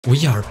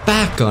We are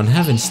back on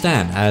Heaven's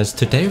Stand, as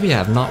today we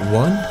have not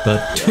one,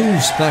 but two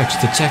specs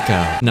to check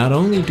out. Not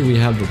only do we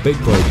have the big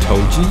boy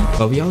Toji,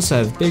 but we also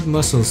have Big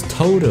Muscles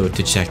Todo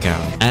to check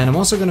out. And I'm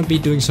also gonna be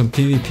doing some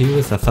PvP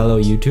with a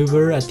fellow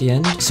YouTuber at the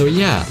end. So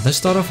yeah, let's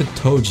start off with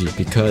Toji,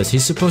 because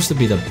he's supposed to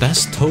be the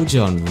best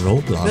Toji on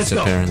Roblox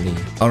apparently.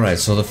 Alright,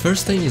 so the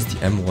first thing is the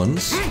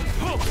M1s.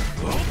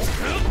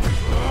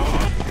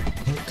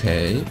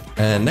 Okay,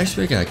 and next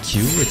we got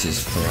Q, which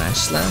is Flash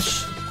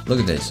Slash. Look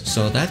at this,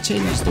 so that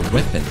changes the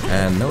weapon,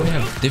 and now we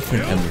have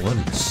different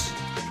M1s.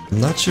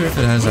 I'm not sure if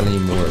it has any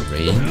more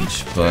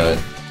range, but...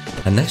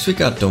 And next we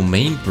got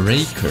Domain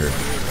Breaker.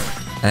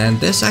 And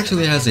this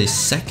actually has a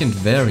second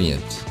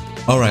variant.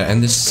 Alright,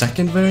 and this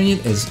second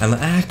variant is an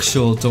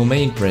actual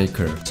Domain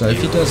Breaker. So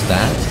if he does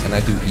that, and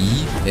I do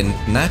E, it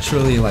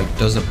naturally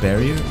does a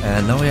barrier,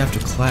 and now we have to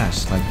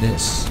clash like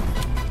this.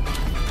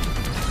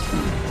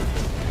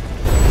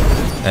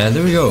 And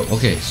there we go.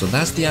 Okay, so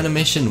that's the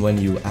animation when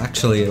you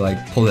actually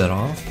pull it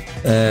off.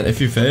 And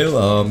if you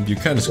fail, you're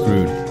kind of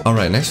screwed.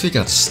 Alright, next we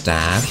got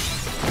Stab,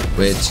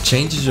 which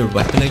changes your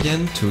weapon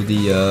again to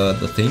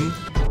the thing.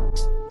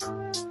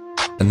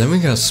 And then we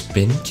got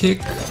Spin Kick.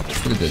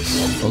 Look at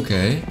this.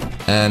 Okay.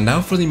 And now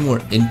for the more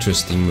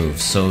interesting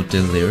moves. So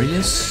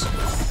Delirious.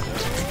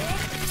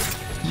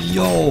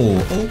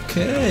 Yo,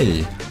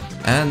 okay.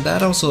 And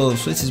that also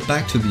switches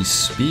back to the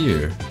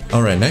spear.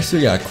 Alright, next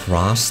we got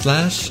Cross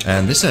Slash,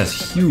 and this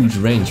has huge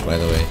range by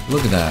the way.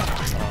 Look at that.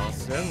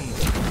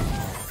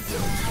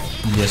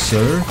 Yes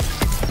sir.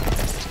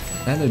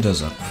 And it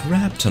does a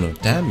crap ton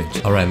of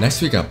damage. Alright,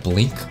 next we got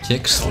Blink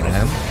Kick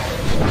Slam.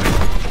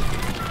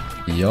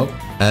 Yup.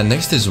 And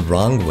next is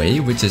Wrong Way,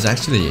 which is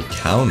actually a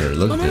counter.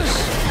 Look at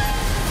this.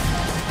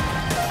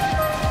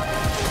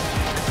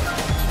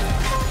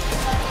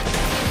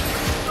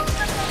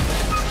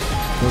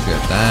 Look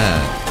at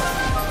that.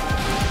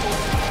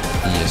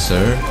 Yes,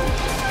 sir.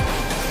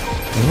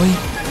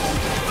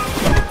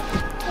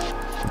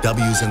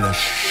 W's in the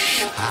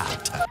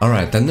shot.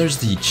 Alright, then there's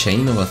the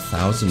Chain of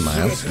 1,000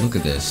 Miles. Look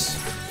at this.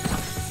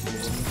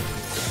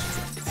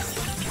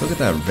 Look at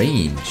that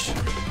range.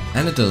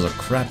 And it does a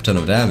crap ton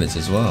of damage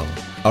as well.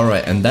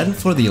 Alright, and then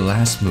for the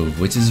last move,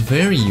 which is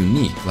very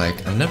unique.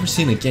 I've never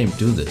seen a game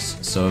do this.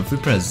 So if we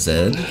press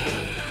Z,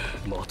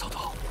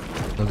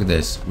 look at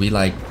this. We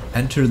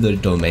enter the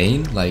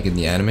domain in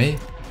the anime,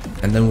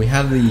 and then we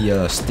have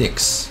the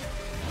sticks.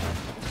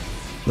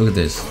 Look at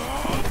this.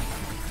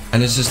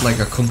 And it's just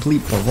a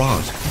complete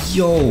barrage.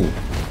 Yo!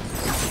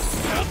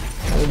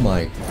 Oh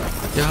my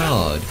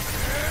god.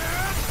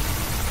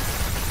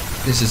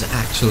 This is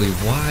actually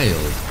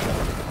wild.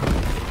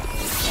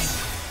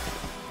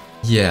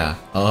 Yeah,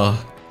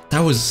 that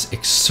was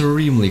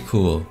extremely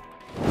cool.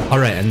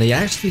 Alright, and they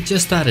actually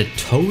just added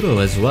Todo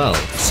as well.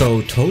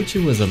 So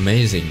Toji was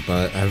amazing,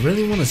 but I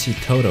really want to see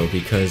Todo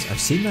because I've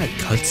seen that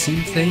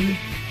cutscene thing.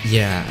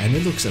 Yeah, and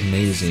it looks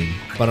amazing.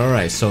 But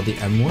alright, so the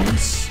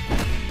M1s?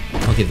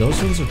 Okay,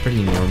 those ones are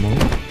pretty normal.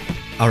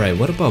 Alright,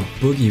 what about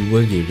Boogie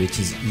Woogie, which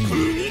is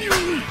E?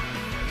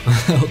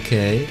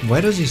 Okay,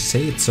 why does he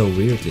say it so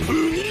weirdly?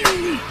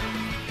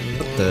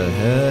 What the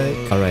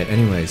heck? Alright,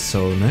 anyway,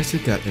 so next we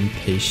got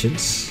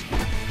Impatience.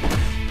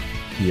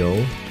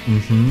 Yo.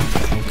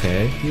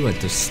 Okay, he went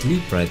to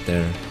sleep right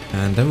there.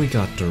 And then we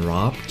got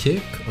Drop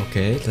Kick.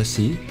 Okay, let's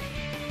see.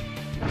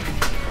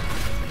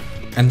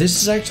 And this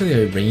is actually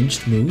a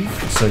ranged move,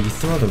 so you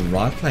throw the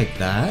rock like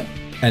that.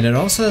 And it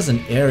also has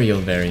an aerial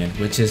variant,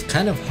 which is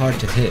kind of hard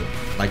to hit.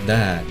 Like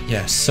that.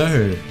 Yes,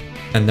 sir.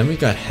 And then we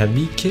got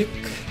Heavy Kick.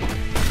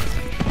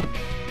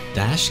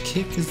 Dash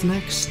Kick is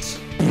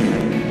next.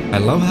 I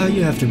love how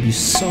you have to be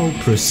so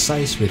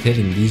precise with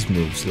hitting these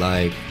moves,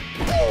 there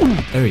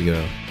we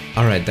go.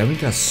 Alright, then we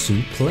got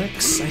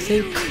Suplex, I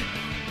think?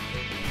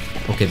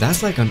 Okay,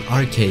 that's an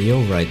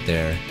RKO right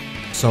there.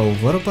 So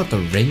what about the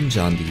range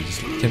on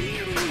these?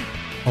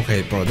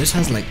 Okay, bro, this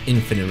has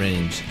infinite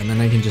range. And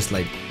then I can just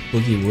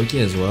Boogie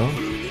Woogie as well.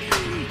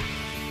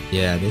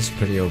 Yeah, this is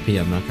pretty OP,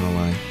 I'm not gonna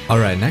lie.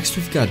 Alright, next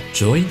we've got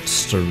Joint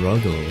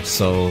Struggle.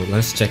 So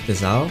let's check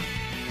this out.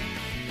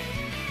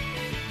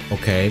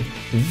 Okay,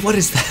 what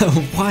is that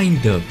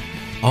wind up?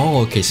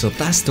 Oh, okay, so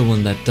that's the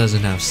one that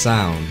doesn't have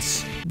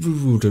sounds.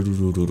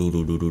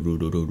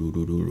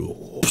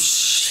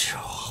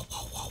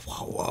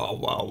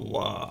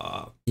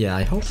 Yeah,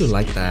 I hope you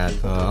like that.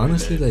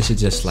 Honestly, they should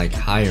just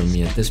hire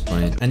me at this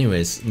point.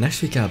 Anyways,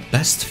 next we got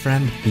Best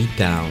Friend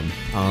Beatdown.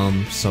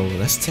 So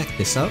let's check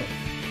this out.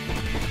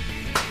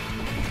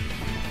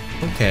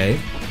 Okay.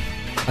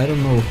 I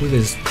don't know who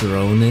this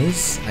drone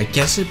is. I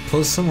guess it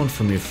pulls someone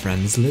from your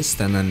friends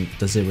list and then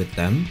does it with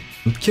them.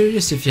 I'm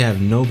curious if you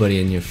have nobody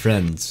in your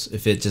friends,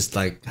 if it just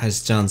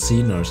has John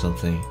Cena or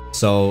something.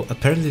 So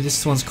apparently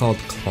this one's called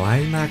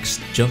Climax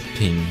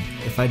Jumping.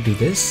 If I do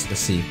this, let's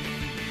see.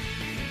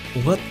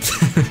 What?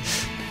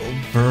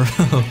 Bro,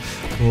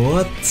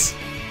 what?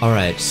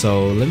 Alright,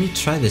 so let me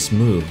try this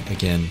move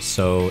again.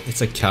 So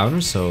it's a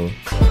counter, so...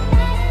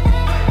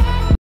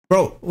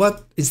 Bro,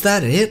 what? Is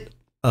that it?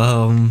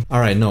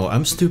 Alright, no,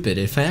 I'm stupid.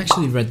 If I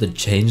actually read the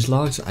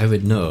changelogs, I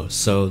would know.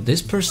 So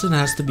this person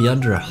has to be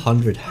under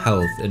 100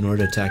 health in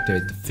order to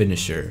activate the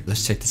finisher.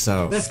 Let's check this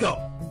out. Let's go.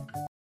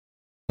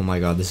 Oh my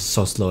god, this is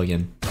so slow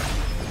again.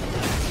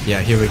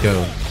 Yeah, here we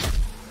go.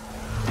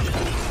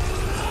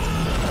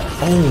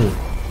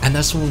 Oh, and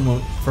that's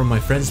one from my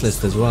friends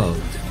list as well.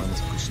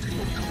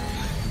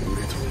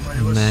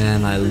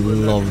 Man, I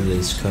love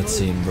this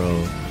cutscene,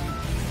 bro.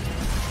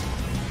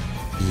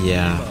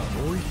 Yeah.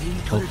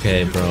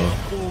 Okay, bro.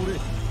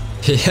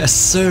 Yes,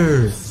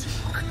 sir!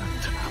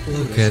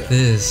 Look at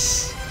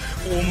this.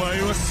 I'm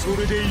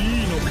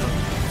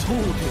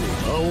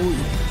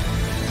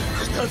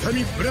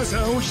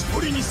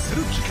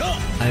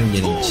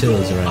getting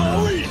chills right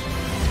now.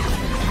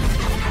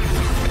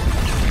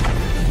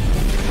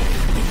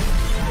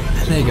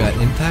 And they got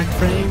impact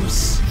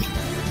frames?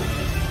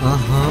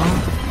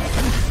 Uh-huh.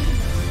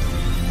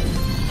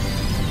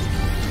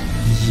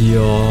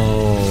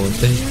 Yo,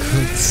 they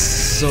cooked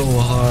so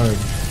hard.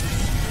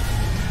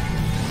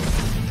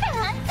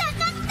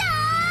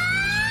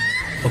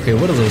 Okay,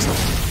 what are those?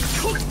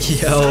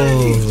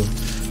 Yo,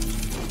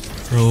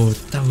 bro,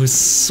 that was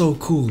so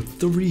cool.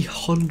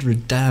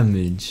 300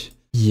 damage.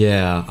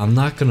 Yeah, I'm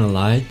not gonna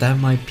lie, that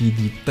might be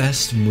the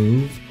best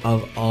move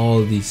of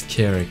all these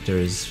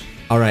characters.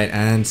 Alright,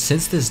 and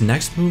since this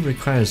next move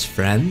requires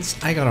friends,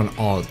 I got an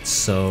alt,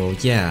 so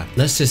yeah,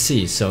 let's just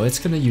see. So it's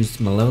gonna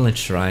use Malevolent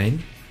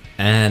Shrine,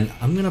 and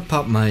I'm gonna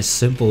pop my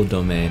simple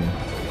domain.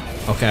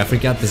 Okay, I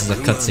forgot this is a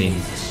cutscene.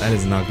 That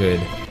is not good.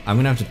 I'm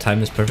gonna have to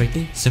time this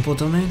perfectly. Simple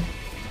domain?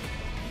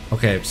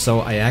 Okay,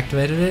 so I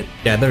activated it.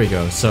 Yeah, there we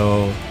go.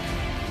 So,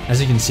 as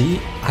you can see,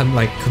 I'm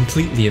like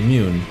completely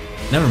immune.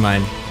 Never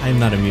mind, I am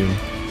not immune.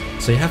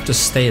 So you have to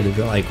stay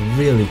like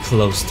really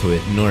close to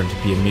it in order to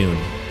be immune.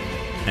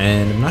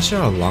 And I'm not sure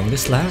how long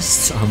this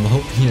lasts. I'm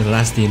hoping it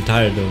lasts the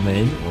entire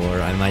domain,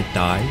 or I might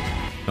die.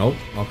 Nope,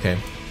 okay.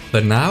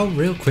 But now,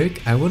 real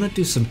quick, I want to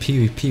do some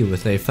PvP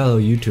with a fellow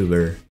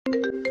YouTuber.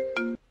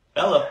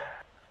 Hello.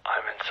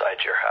 I'm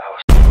inside your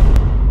house.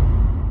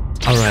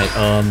 Alright,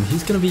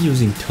 he's gonna be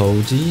using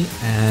Toji,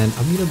 and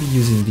I'm gonna be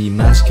using the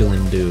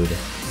masculine dude.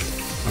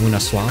 I'm gonna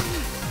swap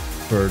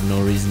for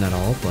no reason at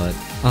all, but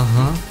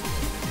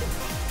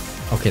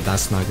okay,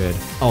 that's not good.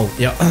 Oh,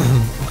 yeah,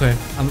 okay,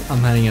 I'm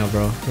heading out,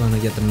 bro. Gonna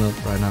get the milk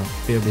right now.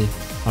 BRB.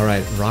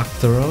 Alright, rock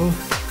throw.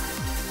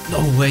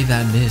 No way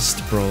that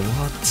missed, bro.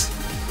 What?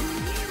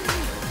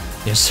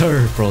 Yes,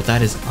 sir, bro.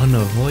 That is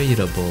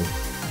unavoidable.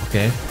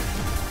 Okay.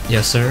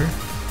 Yes, sir.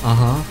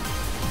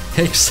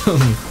 Take some,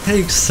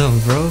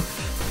 bro.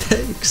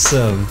 Take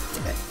some.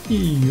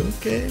 Hey,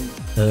 okay.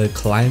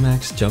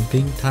 Climax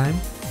jumping time.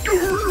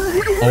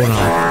 Oh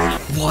no.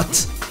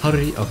 What? How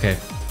did he? Okay.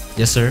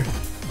 Yes, sir.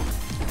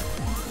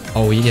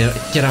 Oh, yeah.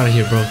 Get out of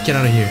here, bro. Get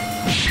out of here.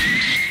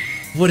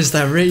 What is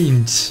that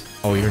range?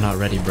 Oh, you're not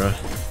ready, bro.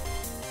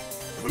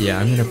 Yeah,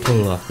 I'm gonna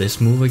pull off this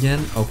move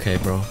again. Okay,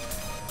 bro.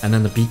 And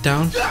then the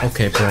beatdown.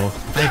 Okay, bro.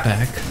 Fight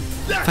back.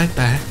 Fight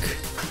back.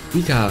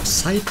 We got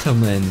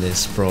Saitama in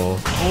this, bro.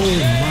 Oh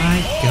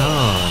my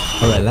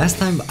god. Alright, last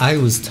time I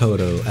was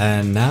Todo,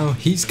 and now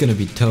he's gonna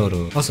be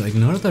Todo. Also,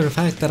 ignore the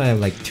fact that I have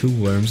like 2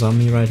 worms on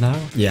me right now.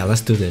 Yeah,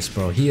 let's do this,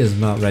 bro. He is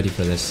not ready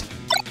for this.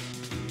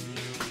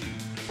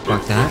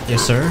 Block that.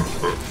 Yes, sir.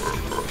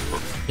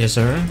 Yes,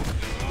 sir.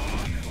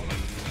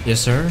 Yes,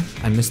 sir.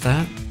 I missed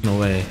that. No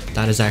way.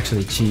 That is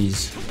actually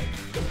cheese.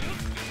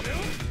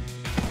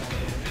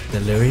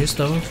 Delirious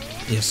though?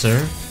 Yes,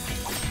 sir.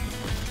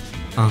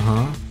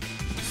 I'm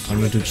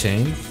gonna do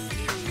chain.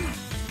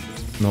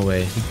 No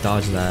way. He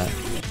dodged that.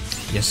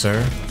 Yes,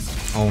 sir.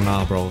 Oh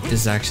nah, bro.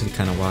 This is actually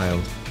kind of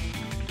wild.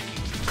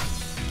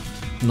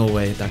 No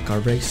way. That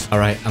card breaks.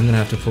 Alright, I'm gonna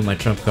have to pull my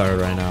trump card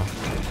right now.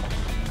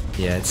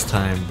 Yeah, it's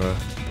time, bro.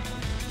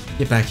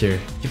 Get back here.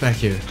 Get back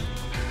here.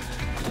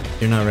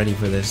 You're not ready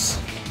for this.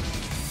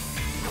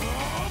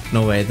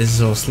 No way. This is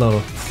so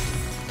slow.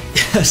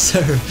 Yes,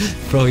 sir.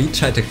 Bro, he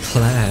tried to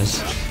clash.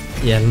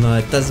 Yeah, no,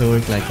 it doesn't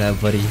work like that,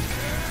 buddy.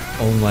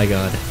 Oh my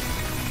god.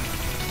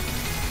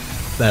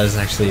 That is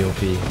actually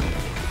OP.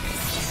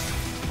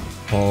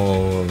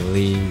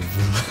 Holy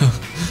bro.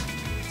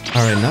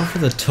 Alright, now for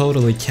the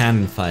totally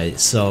canon fight.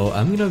 So,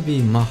 I'm gonna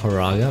be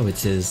Maharaga,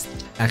 which is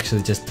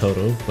actually just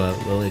Todo, but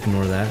we'll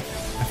ignore that.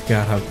 I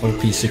forgot how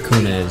OP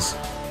Sukuna is.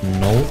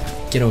 Nope.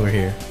 Get over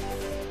here.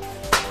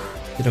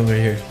 Get over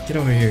here. Get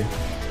over here.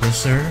 Yes,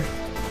 sir.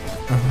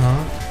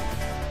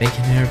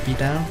 Bacon hair beat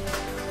down?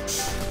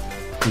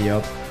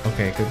 Yup.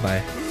 Okay,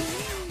 goodbye.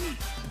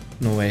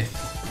 No way.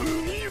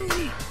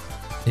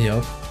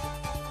 Yup.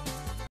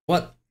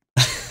 What?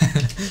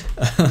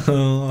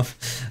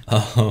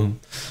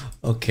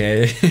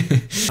 Okay.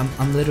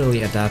 I'm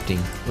literally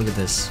adapting. Look at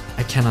this.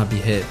 I cannot be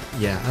hit.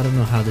 Yeah, I don't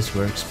know how this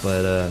works,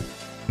 but I'm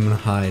gonna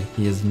hide.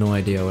 He has no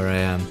idea where I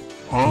am.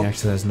 He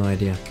actually has no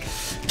idea.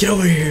 Get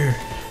over here!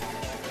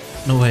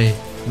 No way.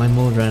 My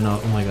mode ran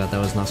out. Oh my god, that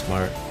was not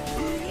smart.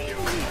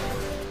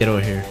 Get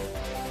over here.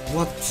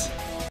 What?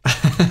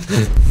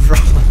 Bro.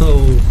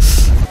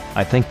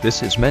 I think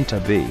this is meant to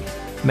be.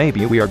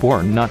 Maybe we are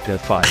born not to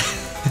fight.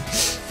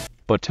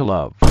 but to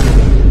love.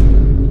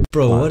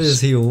 Bro, what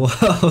is he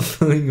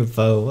waffling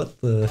about?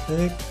 What the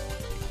heck?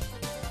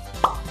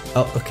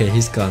 Oh, okay,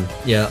 he's gone.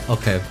 Yeah,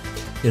 okay.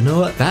 You know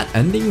what? That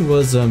ending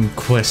was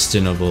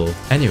questionable.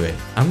 Anyway,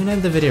 I'm gonna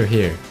end the video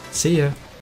here. See ya.